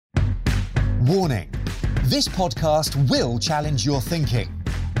Warning: this podcast will challenge your thinking.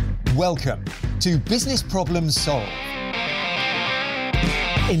 Welcome to Business Problems Solved.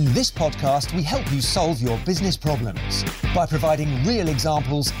 In this podcast, we help you solve your business problems by providing real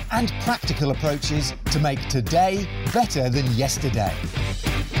examples and practical approaches to make today better than yesterday.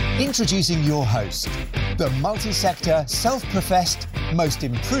 Introducing your host, the multi-sector, self-professed, most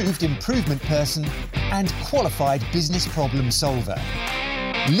improved improvement person and qualified business problem solver,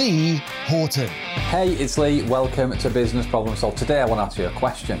 Lee Horton. Hey, it's Lee. Welcome to Business Problem Solved. Today I want to ask you a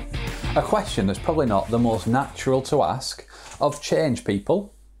question. A question that's probably not the most natural to ask of change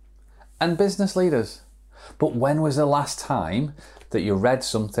people and business leaders. But when was the last time that you read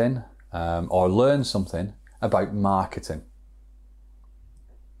something or learned something about marketing?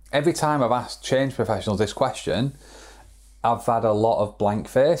 Every time I've asked change professionals this question, I've had a lot of blank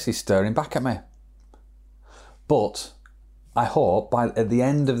faces staring back at me. But I hope at the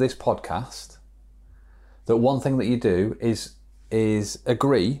end of this podcast that one thing that you do is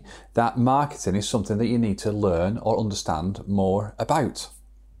agree that marketing is something that you need to learn or understand more about.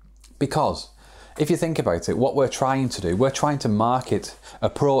 Because if you think about it, what we're trying to do, we're trying to market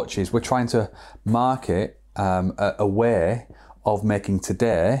approaches, we're trying to market a way of making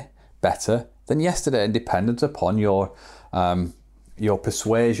today better than yesterday, dependent upon your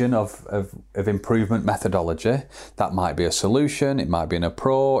persuasion of improvement methodology. That might be a solution, it might be an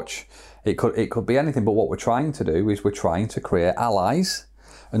approach, it could be anything. But what we're trying to do is we're trying to create allies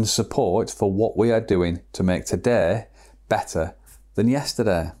and support for what we are doing to make today better than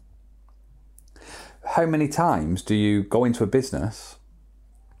yesterday. How many times do you go into a business,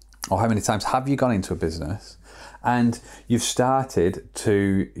 or how many times have you gone into a business and you've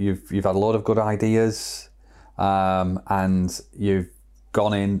had a lot of good ideas, and you've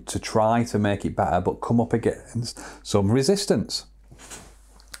gone in to try to make it better, but come up against some resistance?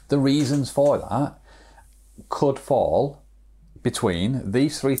 The reasons for that could fall between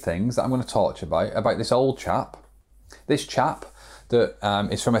these three things that I'm going to talk to you about this old chap. This chap that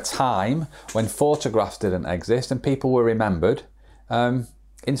is from a time when photographs didn't exist and people were remembered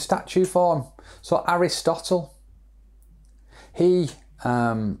in statue form. So Aristotle, he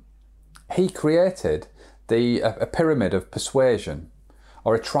created a pyramid of persuasion,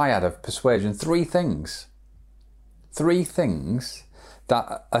 or a triad of persuasion. Three things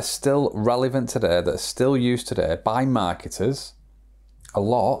that are still relevant today, that are still used today by marketers a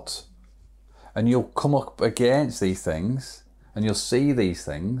lot. And you'll come up against these things and you'll see these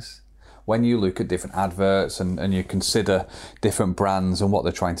things when you look at different adverts and you consider different brands and what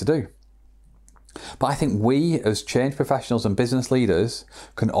they're trying to do. But I think we as change professionals and business leaders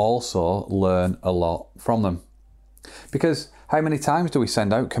can also learn a lot from them. Because how many times do we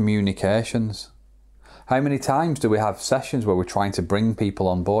send out communications? How many times do we have sessions where we're trying to bring people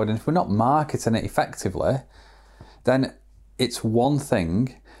on board? And if we're not marketing it effectively, then it's one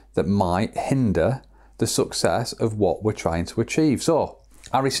thing that might hinder the success of what we're trying to achieve. So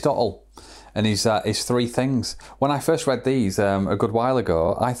Aristotle and his three things. When I first read these a good while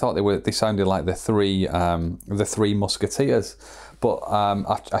ago, I thought they sounded like the three musketeers, but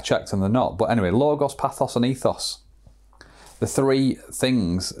I checked and they're not. But anyway, logos, pathos, and ethos. The three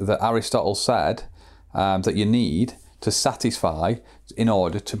things that Aristotle said that you need to satisfy in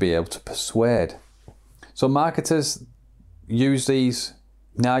order to be able to persuade. So marketers use these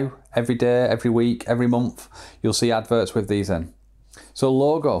now, every day, every week, every month. You'll see adverts with these in. So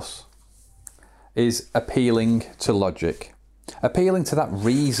logos is appealing to logic, appealing to that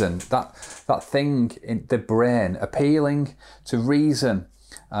reason, that thing in the brain, appealing to reason,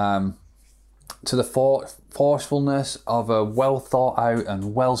 to the forcefulness of a well thought out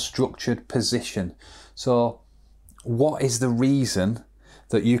and well structured position. So what is the reason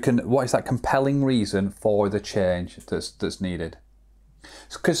what is that compelling reason for the change that's needed?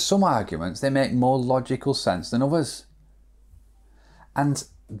 Because some arguments, they make more logical sense than others. And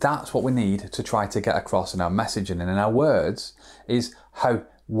that's what we need to try to get across in our messaging and in our words, is how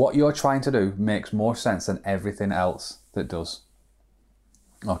what you're trying to do makes more sense than everything else that does.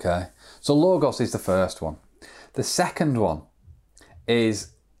 Okay, so logos is the first one. The second one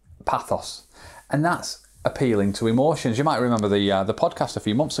is pathos, and that's appealing to emotions. You might remember the podcast a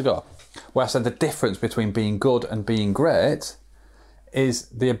few months ago where I said the difference between being good and being great is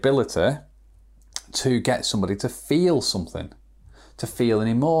the ability to get somebody to feel something, to feel an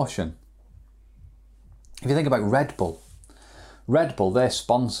emotion. If you think about Red Bull, they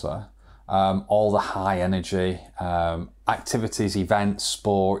sponsor all the high energy activities, events,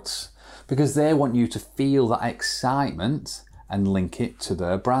 sports, because they want you to feel that excitement and link it to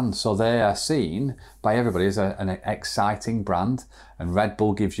their brand. So they are seen by everybody as an exciting brand, and Red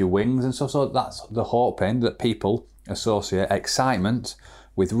Bull gives you wings and stuff. So that's the hoping that people associate excitement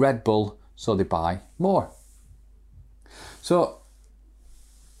with Red Bull, so they buy more. So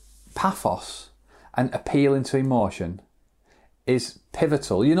pathos and appealing to emotion is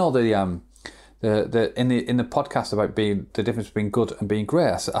pivotal. You know, in the podcast about being the difference between good and being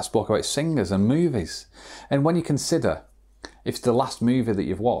great, I spoke about singers and movies. And when you consider if the last movie that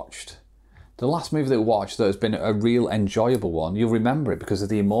you've watched, that has been a real enjoyable one, you'll remember it because of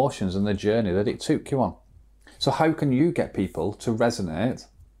the emotions and the journey that it took you on. So how can you get people to resonate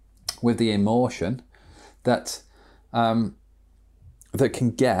with the emotion that that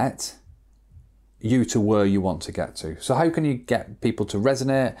can get you to where you want to get to? So how can you get people to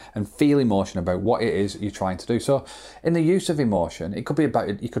resonate and feel emotion about what it is you're trying to do? So in the use of emotion, it could be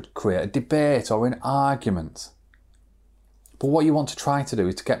about, you could create a debate or an argument. But what you want to try to do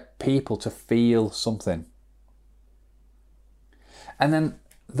is to get people to feel something. And then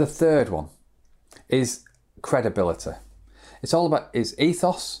the third one is credibility. It's all about, it's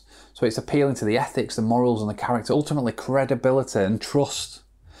ethos. So it's appealing to the ethics, the morals and the character, ultimately credibility and trust.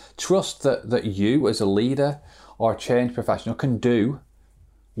 Trust that you as a leader or a change professional can do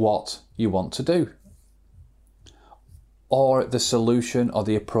what you want to do. Or the solution or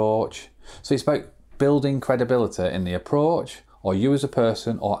the approach. So it's about building credibility in the approach, or you as a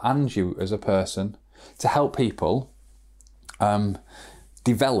person, and you as a person, to help people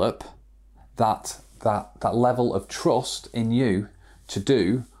develop that level of trust in you to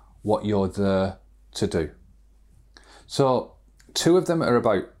do what you're there to do. So 2 of them are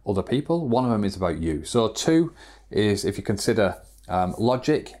about other people, 1 of them is about you. So 2 is, if you consider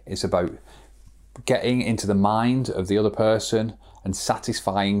logic, it's about getting into the mind of the other person and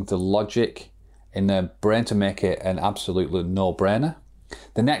satisfying the logic in their brain to make it an absolutely no-brainer.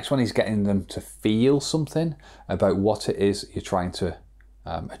 The next one is getting them to feel something about what it is you're trying to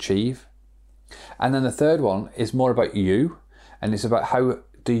achieve. And then the third one is more about you, and it's about how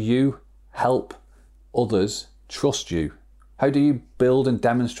do you help others trust you? How do you build and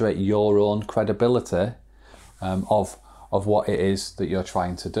demonstrate your own credibility of what it is that you're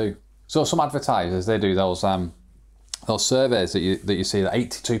trying to do? So some advertisers, they do those surveys that you see that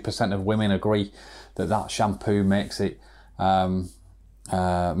 82% of women agree that shampoo makes it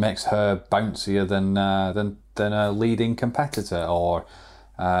makes her bouncier than a leading competitor, or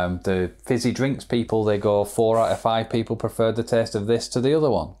the fizzy drinks people, they go 4 out of 5 people prefer the taste of this to the other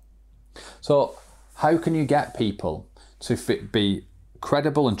one. So how can you get people to be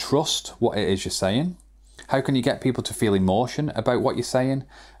credible and trust what it is you're saying? How can you get people to feel emotion about what you're saying?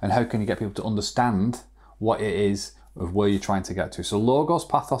 And how can you get people to understand what it is of where you're trying to get to? So logos,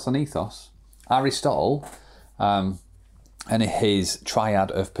 pathos and ethos, Aristotle and his triad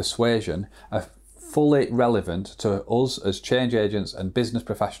of persuasion are fully relevant to us as change agents and business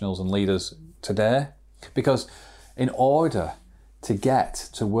professionals and leaders today. Because in order to get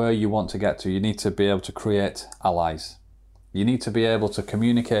to where you want to get to, you need to be able to create allies. You need to be able to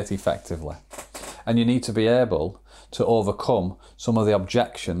communicate effectively. And you need to be able to overcome some of the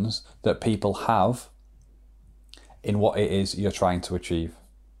objections that people have in what it is you're trying to achieve.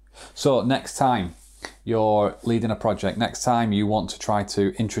 So next time you're leading a project, next time you want to try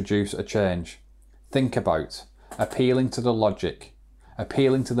to introduce a change, think about appealing to the logic,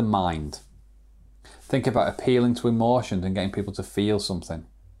 appealing to the mind. Think about appealing to emotions and getting people to feel something.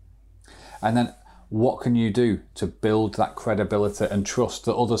 And then what can you do to build that credibility and trust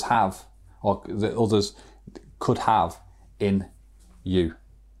that others have, or that others could have in you?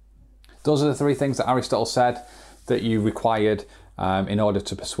 Those are the 3 things that Aristotle said that you required in order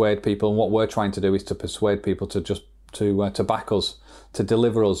to persuade people. And what we're trying to do is to persuade people to back us, to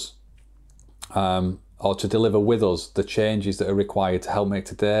deliver us, or to deliver with us the changes that are required to help make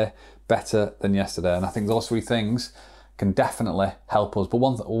today better than yesterday. And I think those 3 things can definitely help us. But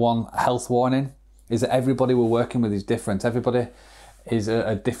one health warning is that everybody we're working with is different. Everybody is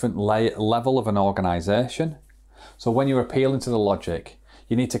a different level of an organisation. So when you're appealing to the logic,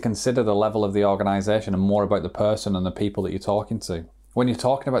 you need to consider the level of the organisation and more about the person and the people that you're talking to. When you're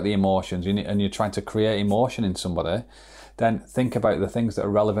talking about the emotions and you're trying to create emotion in somebody, then think about the things that are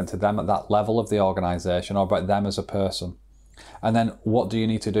relevant to them at that level of the organisation, or about them as a person. And then what do you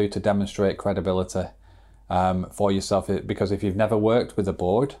need to do to demonstrate credibility for yourself? Because if you've never worked with a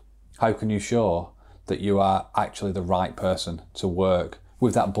board, how can you show that you are actually the right person to work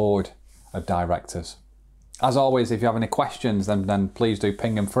with that board of directors? As always, if you have any questions, then please do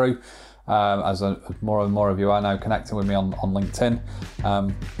ping them through. As more and more of you are now connecting with me on LinkedIn.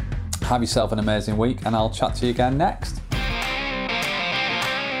 Have yourself an amazing week, and I'll chat to you again next.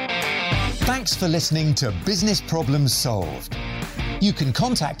 Thanks for listening to Business Problems Solved. You can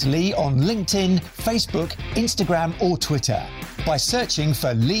contact Lee on LinkedIn, Facebook, Instagram or Twitter by searching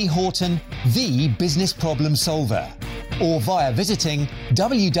for Lee Horton, the Business Problem Solver, or via visiting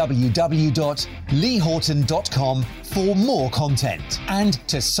www.leehorton.com for more content and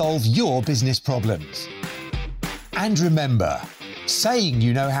to solve your business problems. And remember, saying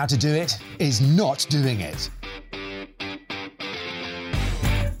you know how to do it is not doing it.